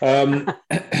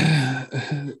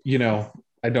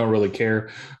 I don't really care.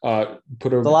 There's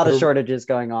a lot of shortages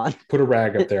going on. Put a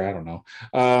rag up there. I don't know.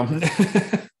 I don't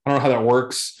know how that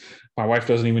works. My wife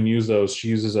doesn't even use those. She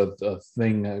uses a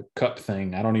cup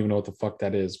thing. I don't even know what the fuck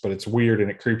that is, but it's weird and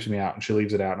it creeps me out. And she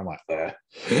leaves it out, and I'm like,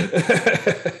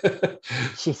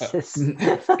 Jesus.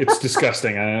 It's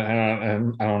disgusting. I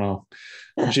don't know.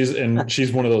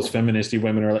 She's one of those feministy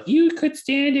women who are like, you could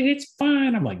stand it, it's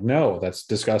fine. I'm like, no, that's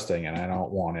disgusting, and I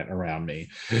don't want it around me.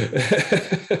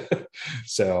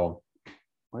 So,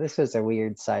 well, this was a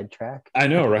weird sidetrack. I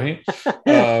know, right?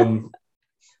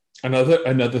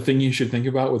 Another thing you should think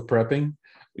about with prepping: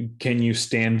 can you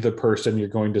stand the person you're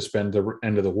going to spend the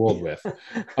end of the world with?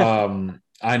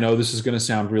 I know this is going to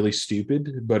sound really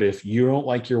stupid, but if you don't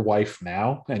like your wife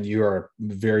now and you are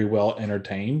very well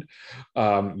entertained,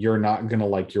 you're not going to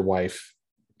like your wife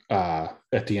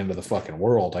at the end of the fucking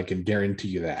world. I can guarantee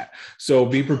you that. So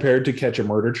be prepared to catch a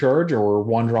murder charge or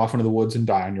wander off into the woods and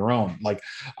die on your own. Like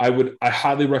I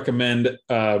highly recommend,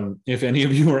 if any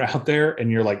of you are out there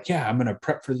and you're like, yeah, I'm going to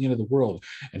prep for the end of the world,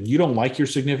 and you don't like your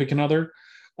significant other,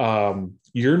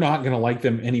 you're not going to like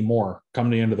them anymore come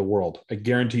the end of the world. I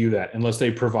guarantee you that, unless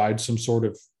they provide some sort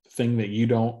of thing that you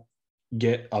don't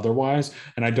get otherwise.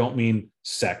 And I don't mean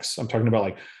sex. I'm talking about,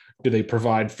 like, do they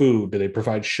provide food? Do they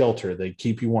provide shelter? They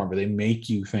keep you warm? Do they make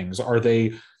you things? Do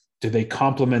they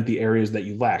complement the areas that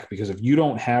you lack? Because if you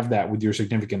don't have that with your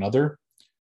significant other,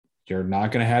 you're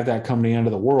not going to have that come to the end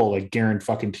of the world. I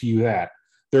guarantee you that.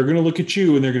 They're going to look at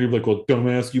you and they're going to be like, well,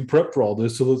 dumbass, you prepped for all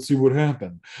this, so let's see what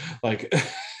happened. Like,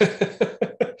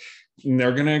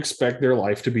 they're going to expect their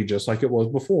life to be just like it was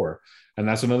before. And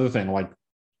that's another thing. Like,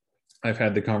 I've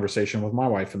had the conversation with my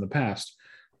wife in the past.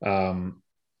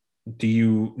 Do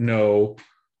you know,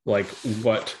 like,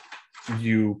 what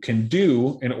you can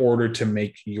do in order to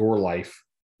make your life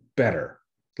better?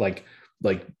 Like,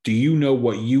 do you know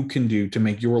what you can do to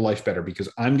make your life better? Because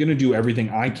I'm going to do everything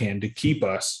I can to keep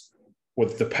us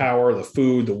with the power, the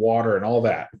food, the water, and all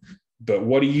that. But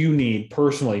what do you need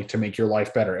personally to make your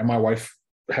life better? And my wife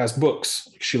has books.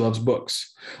 She loves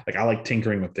books. Like, I like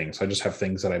tinkering with things. I just have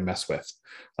things that I mess with.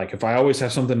 Like, if I always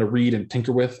have something to read and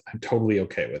tinker with, I'm totally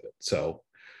okay with it. So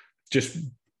just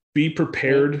be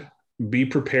prepared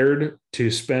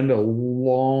to spend a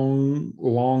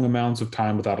long amounts of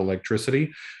time without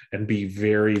electricity, and be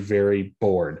very, very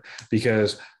bored.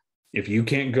 Because if you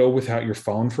can't go without your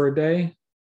phone for a day,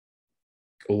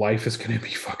 life is going to be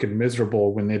fucking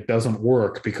miserable when it doesn't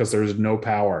work because there's no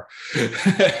power.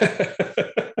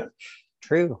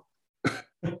 True.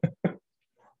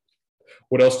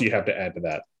 What else do you have to add to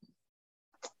that?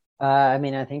 I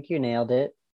mean, I think you nailed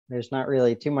it. There's not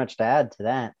really too much to add to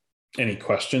that. Any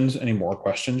questions? Any more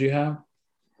questions you have?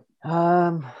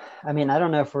 I mean, I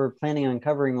don't know if we're planning on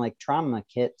covering like trauma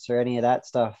kits or any of that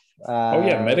stuff. Oh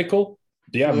yeah, medical.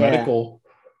 Yeah, medical.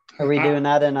 Are we doing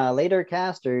that in a later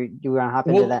cast, or do we want to hop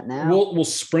into that now? We'll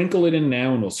sprinkle it in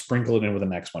now, and we'll sprinkle it in with the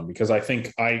next one, because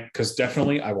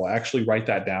definitely I will actually write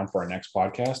that down for our next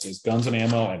podcast, is guns and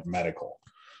ammo and medical.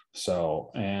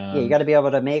 So, and yeah, you got to be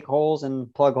able to make holes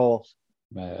and plug holes.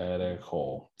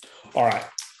 Medical. All right.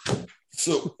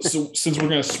 So since we're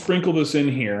going to sprinkle this in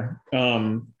here,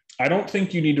 I don't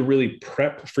think you need to really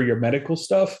prep for your medical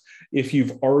stuff if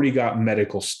you've already got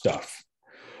medical stuff.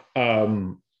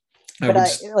 I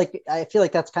feel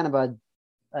like that's kind of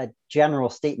a general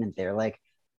statement there. Like,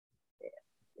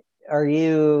 are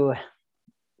you?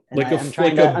 I'm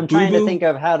trying to think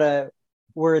of how to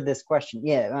word this question.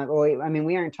 Yeah, I mean,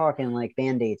 we aren't talking like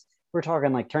Band-Aids. We're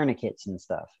talking like tourniquets and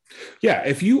stuff. Yeah,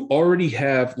 if you already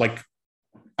have, like,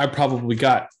 I probably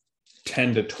got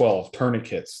 10 to 12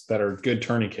 tourniquets that are good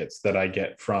tourniquets that I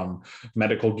get from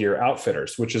Medical Gear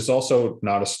Outfitters, which is also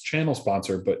not a channel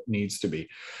sponsor, but needs to be.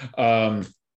 But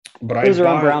those are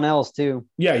on Brownells too.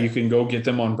 Yeah, you can go get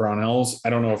them on Brownells. I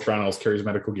don't know if Brownells carries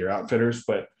Medical Gear Outfitters,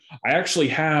 but I actually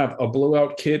have a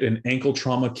blowout kit, an ankle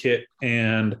trauma kit,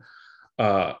 and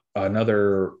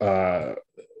another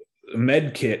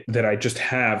med kit that I just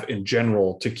have in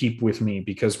general to keep with me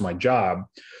because of my job.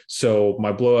 So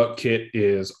my blowout kit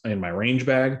is in my range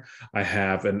bag. I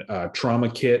have a trauma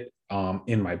kit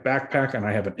in my backpack, and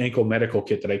I have an ankle medical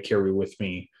kit that I carry with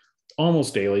me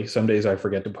almost daily. Some days I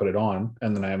forget to put it on,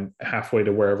 and then I'm halfway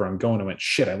to wherever I'm going. I went,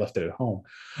 shit, I left it at home.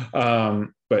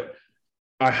 But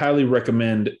I highly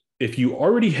recommend, if you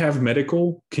already have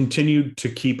medical, continue to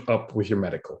keep up with your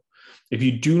medical. If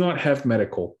you do not have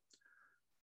medical,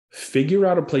 figure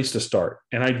out a place to start.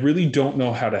 And I really don't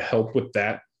know how to help with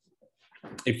that.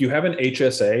 If you have an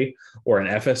HSA or an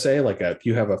FSA, like if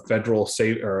you have a federal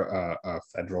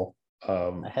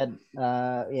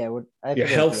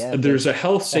there's a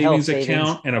health savings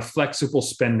account and a flexible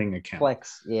spending account.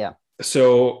 Flex, yeah.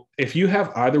 So if you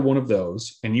have either one of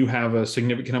those and you have a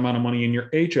significant amount of money in your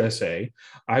HSA,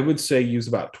 I would say use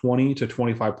about 20 to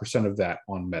 25% of that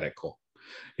on medical.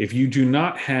 If you do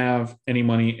not have any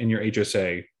money in your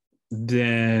HSA,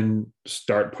 then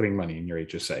start putting money in your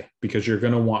HSA, because you're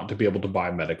going to want to be able to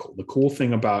buy medical. The cool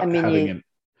thing about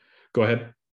go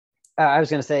ahead. I was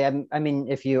going to say, I mean,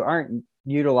 if you aren't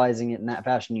utilizing it in that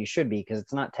fashion, you should be, because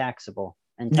it's not taxable,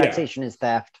 and taxation is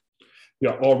theft.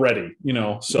 Yeah, already,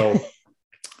 so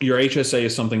your HSA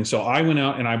is something. So I went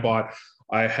out and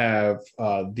I have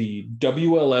the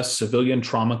WLS civilian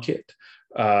trauma kit,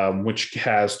 which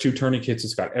has 2 tourniquets.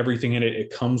 It's got everything in it.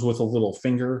 It comes with a little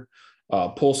finger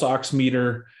pulse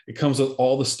oximeter. It comes with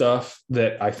all the stuff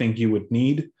that I think you would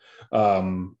need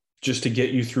just to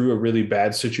get you through a really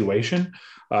bad situation.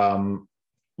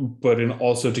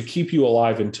 also to keep you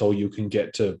alive until you can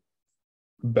get to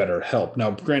better help.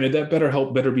 Now, granted, that better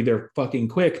help better be there fucking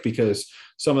quick, because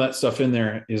some of that stuff in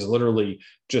there is literally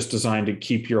just designed to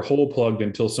keep your hole plugged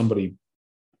until somebody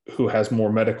who has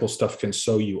more medical stuff can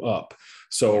sew you up.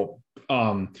 So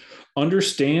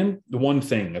understand the one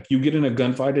thing: if you get in a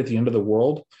gunfight at the end of the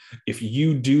world, if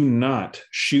you do not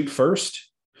shoot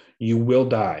first, you will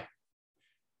die.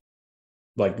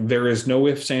 Like, there is no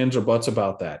ifs, ands, or buts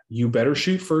about that. You better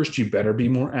shoot first. You better be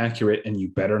more accurate, and you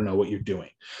better know what you're doing.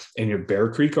 And your Bear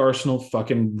Creek Arsenal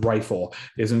fucking rifle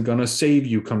isn't going to save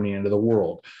you coming into the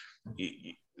world.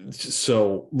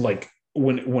 So, like,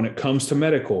 when it comes to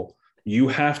medical, you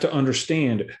have to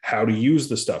understand how to use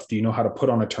the stuff. Do you know how to put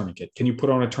on a tourniquet? Can you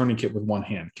put on a tourniquet with one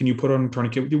hand? Can you put on a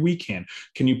tourniquet with your weak hand?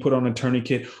 Can you put on a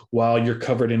tourniquet while you're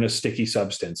covered in a sticky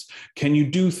substance? Can you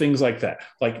do things like that?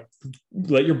 Like,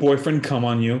 let your boyfriend come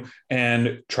on you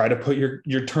and try to put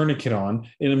your tourniquet on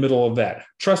in the middle of that.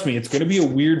 Trust me, it's going to be a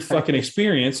weird fucking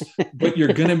experience, but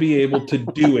you're going to be able to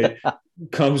do it.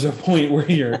 Comes a point where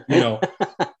you're,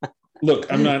 look,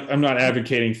 I'm not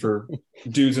advocating for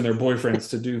dudes and their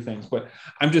boyfriends to do things, but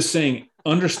I'm just saying,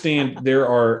 understand there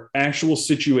are actual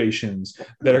situations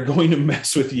that are going to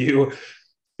mess with you,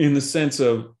 in the sense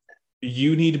of,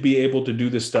 you need to be able to do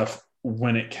this stuff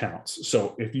when it counts.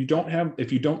 So if you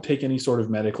don't take any sort of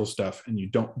medical stuff and you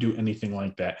don't do anything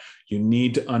like that, you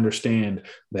need to understand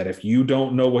that if you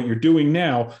don't know what you're doing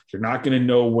now, you're not going to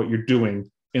know what you're doing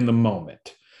in the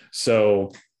moment.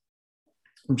 So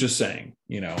I'm just saying,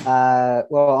 Well,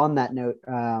 on that note,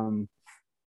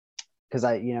 because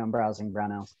I'm browsing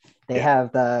Brownells. They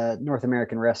have the North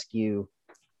American Rescue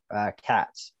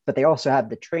cats, but they also have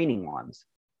the training ones.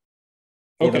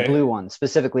 They have a blue one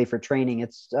specifically for training.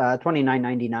 It's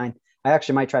 $29.99. I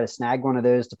actually might try to snag one of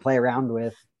those to play around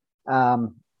with.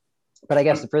 But I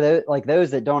guess for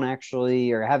those that don't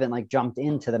actually or haven't like jumped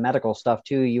into the medical stuff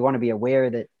too, you want to be aware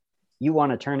that you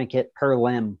want a tourniquet per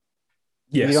limb.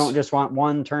 Yes. You don't just want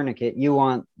one tourniquet. You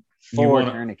want four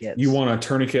tourniquets. You want a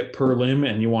tourniquet per limb,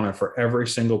 and you want it for every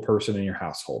single person in your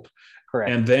household.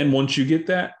 Correct. And then once you get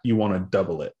that, you want to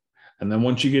double it. And then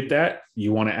once you get that,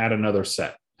 you want to add another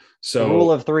set. So the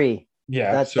rule of three.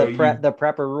 Yeah. That's the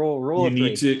prepper rule of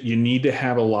three. You need to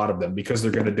have a lot of them, because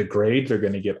they're going to degrade. They're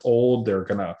going to get old. They're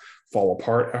going to fall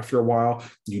apart after a while.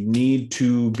 You need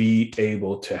to be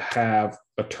able to have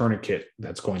a tourniquet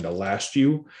that's going to last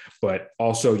you, but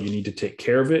also you need to take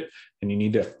care of it, and you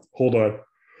need to hold on.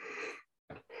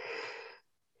 I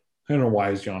don't know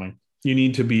why he's yawning. You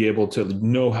need to be able to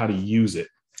know how to use it.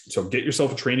 So get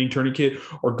yourself a training tourniquet,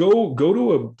 or go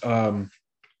to a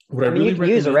what I mean, you can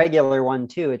use a regular one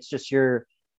too. It's just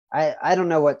I don't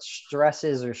know what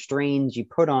stresses or strains you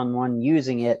put on one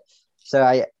using it.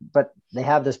 But they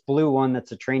have this blue one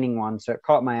that's a training one, so it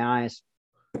caught my eyes.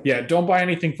 Yeah, don't buy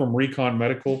anything from Recon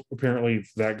Medical. Apparently,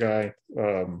 that guy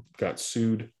got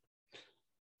sued.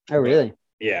 Oh, really?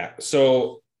 Yeah.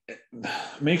 So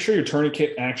make sure your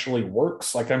tourniquet actually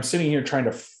works. Like, I'm sitting here trying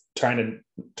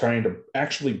to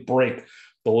actually break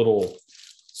the little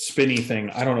spinny thing.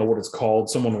 I don't know what it's called.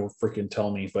 Someone will freaking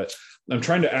tell me, but I'm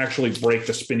trying to actually break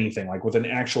the spinny thing, like with an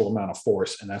actual amount of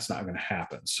force, and that's not going to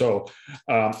happen. So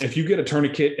if you get a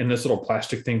tourniquet and this little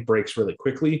plastic thing breaks really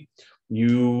quickly,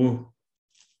 you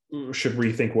should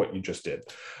rethink what you just did.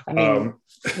 I mean,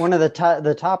 one of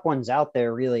the top ones out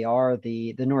there really are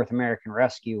the North American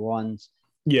Rescue ones.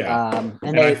 Yeah.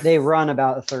 And they run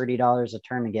about $30 a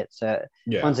tourniquet. So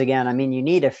once again, I mean, you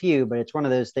need a few, but it's one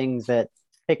of those things that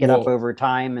pick it up over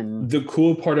time. And the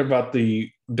cool part about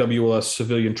the WLS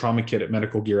civilian trauma kit at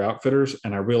Medical Gear Outfitters,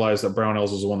 and I realize that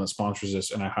Brownells is the one that sponsors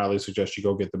this, and I highly suggest you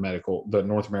go get the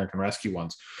North American Rescue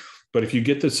ones. But if you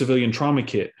get the civilian trauma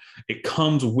kit, it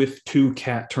comes with 2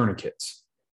 cat tourniquets.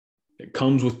 It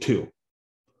comes with 2.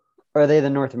 Are they the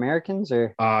North Americans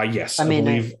or? Yes, I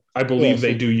believe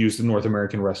they do use the North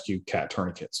American Rescue cat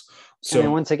tourniquets. So, I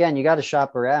mean, once again, you got to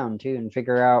shop around too and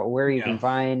figure out where you can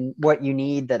find what you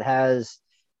need that has.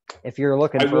 If you're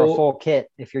looking for a full kit,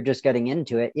 if you're just getting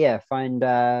into it, find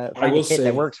a kit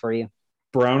that works for you.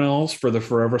 Brownells for the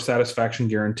forever satisfaction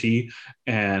guarantee,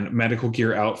 and Medical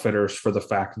Gear Outfitters for the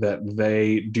fact that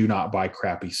they do not buy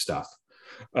crappy stuff.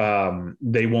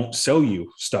 They won't sell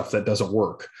you stuff that doesn't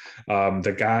work.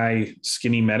 The guy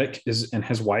Skinny Medic and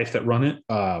his wife that run it,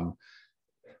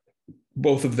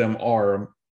 both of them are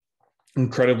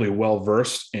incredibly well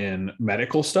versed in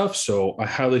medical stuff. So I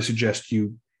highly suggest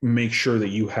you make sure that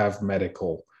you have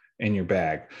medical in your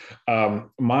bag.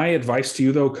 My advice to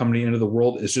you, though, coming into the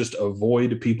world, is just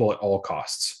avoid people at all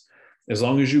costs. As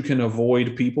long as you can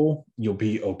avoid people, you'll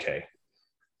be okay.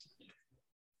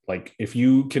 Like if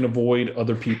you can avoid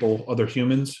other people, other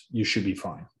humans, you should be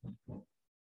fine.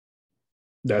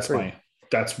 That's True.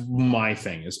 that's my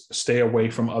thing, is stay away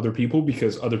from other people,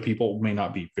 because other people may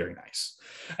not be very nice.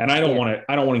 And I don't want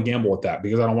to gamble with that,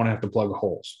 because I don't want to have to plug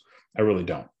holes. I really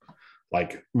don't.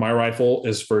 Like my rifle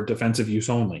is for defensive use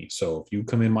only. So if you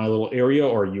come in my little area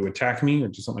or you attack me or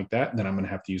do something like that, then I'm going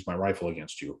to have to use my rifle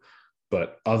against you.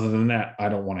 But other than that, I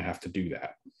don't want to have to do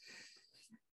that.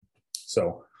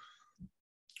 So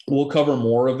we'll cover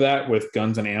more of that with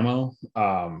guns and ammo,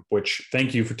 which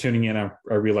thank you for tuning in. I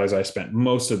realize I spent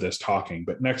most of this talking,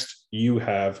 but next you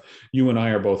and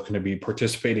I are both going to be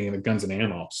participating in the guns and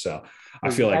ammo. So I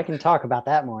feel like I can talk about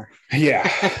that more. Yeah.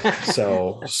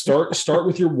 So start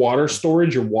with your water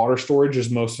storage. Your water storage is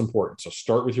most important. So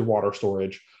start with your water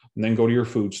storage and then go to your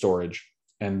food storage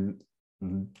and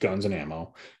guns and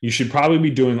ammo. You should probably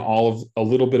be doing a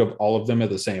little bit of all of them at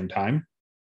the same time.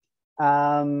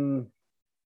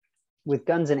 With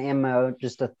guns and ammo,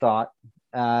 just a thought.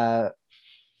 Are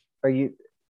you,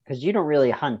 because you don't really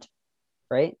hunt,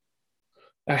 right?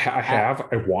 I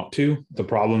want to. The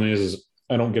problem is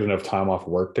I don't get enough time off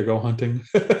work to go hunting.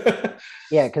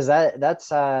 Yeah, because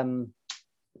that's I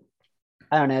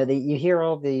don't know. You hear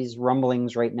all these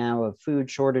rumblings right now of food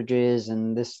shortages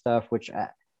and this stuff, which I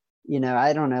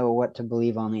don't know what to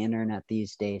believe on the internet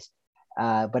these days,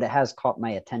 but it has caught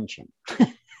my attention.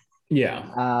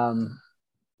 Yeah.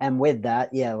 And with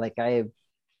that, yeah, like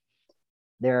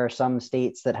there are some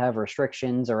states that have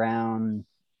restrictions around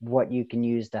what you can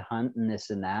use to hunt and this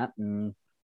and that. And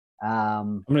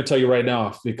I'm going to tell you right now,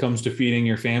 if it comes to feeding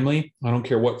your family, I don't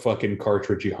care what fucking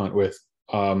cartridge you hunt with.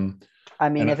 I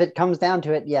mean, if it comes down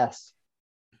to it, yes.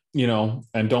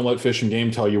 And don't let Fish and Game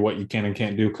tell you what you can and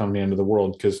can't do come the end of the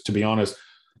world. Because to be honest,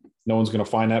 no one's going to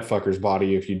find that fucker's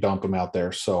body if you dump him out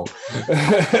there. So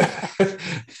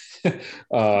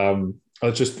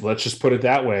let's just put it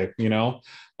that way,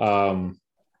 But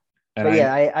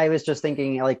yeah, I was just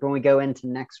thinking, like, when we go into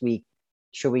next week,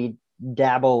 should we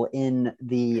dabble in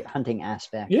the hunting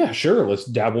aspect? Yeah, sure. Let's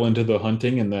dabble into the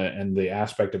hunting and the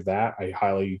aspect of that. I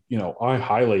highly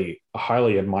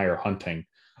admire hunting,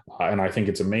 and I think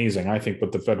it's amazing. I think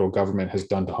what the federal government has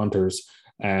done to hunters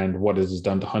and what it has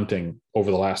done to hunting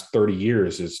over the last 30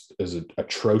 years is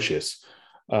atrocious,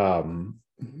 and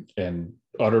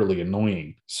utterly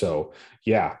annoying. So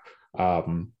yeah.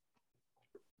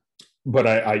 But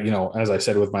I as I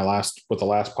said with the last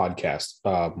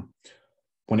podcast,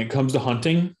 when it comes to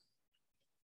hunting,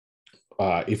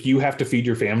 if you have to feed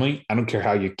your family, I don't care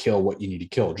how you kill what you need to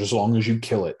kill, just as long as you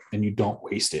kill it and you don't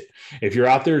waste it. If you're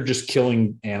out there just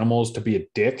killing animals to be a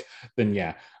dick, then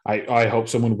yeah, I hope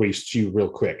someone wastes you real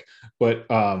quick. But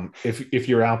if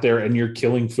you're out there and you're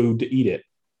killing food to eat it,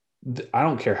 I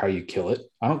don't care how you kill it.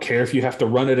 I don't care if you have to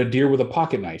run at a deer with a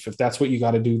pocket knife. If that's what you got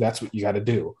to do, that's what you got to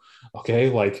do. Okay.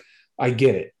 Like I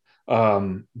get it.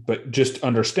 But just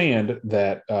understand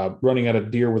that running at a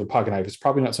deer with a pocket knife is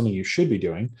probably not something you should be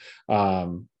doing.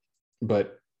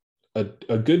 But a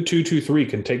good 223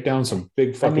 can take down some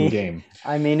big fucking game.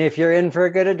 I mean, if you're in for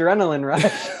a good adrenaline rush,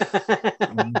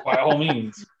 by all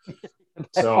means.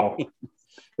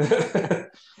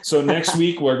 So next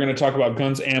week we're going to talk about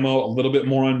guns, ammo, a little bit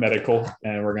more on medical,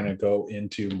 and we're going to go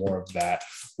into more of that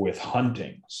with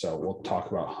hunting. So we'll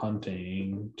talk about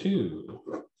hunting too.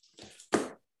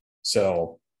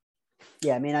 So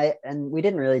yeah, I mean, and we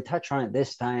didn't really touch on it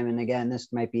this time, and again,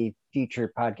 this might be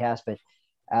future podcast, but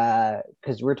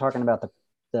because we're talking about the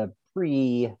what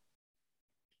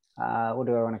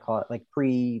do I want to call it, like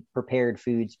pre-prepared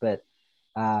foods, but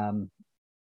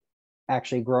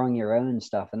actually growing your own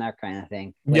stuff and that kind of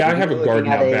thing. Like, yeah, I have a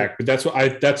garden out back, but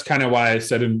that's kind of why I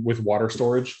said with water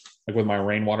storage, like with my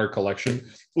rainwater collection,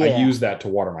 yeah. I use that to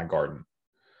water my garden.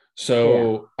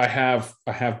 So yeah.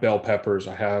 I have bell peppers,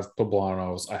 I have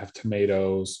poblanos, I have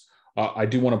tomatoes. I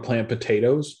do want to plant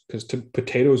potatoes because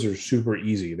potatoes are super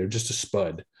easy. They're just a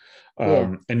spud.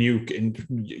 And you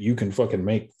can fucking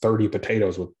make 30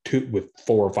 potatoes with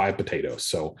 4 or 5 potatoes.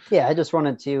 So yeah, I just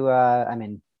wanted to, I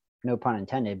mean, no pun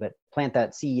intended, but plant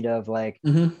that seed of like,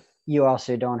 you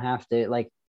also don't have to, like,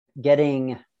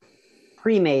 getting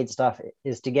pre-made stuff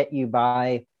is to get you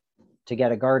by to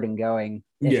get a garden going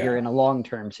if you're in a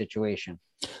long-term situation.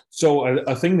 So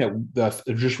a thing that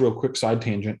just real quick side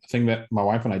tangent, a thing that my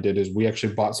wife and I did is we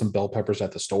actually bought some bell peppers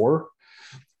at the store,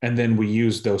 and then we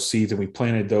used those seeds and we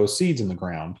planted those seeds in the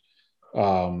ground.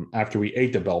 After we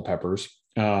ate the bell peppers,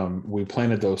 we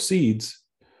planted those seeds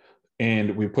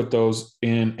and we put those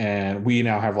in, and we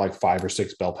now have like 5 or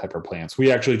 6 bell pepper plants.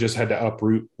 We actually just had to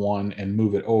uproot one and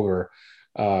move it over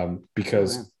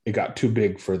because it got too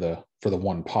big for the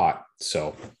one pot.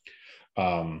 So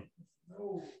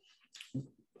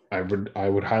I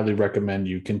would highly recommend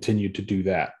you continue to do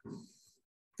that.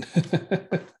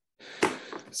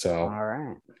 So, All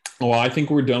right. well, I think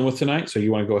we're done with tonight. So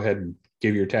you want to go ahead and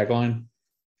give your tagline?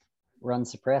 Run,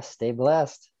 suppress, stay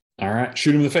blessed. All right.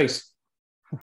 Shoot him in the face.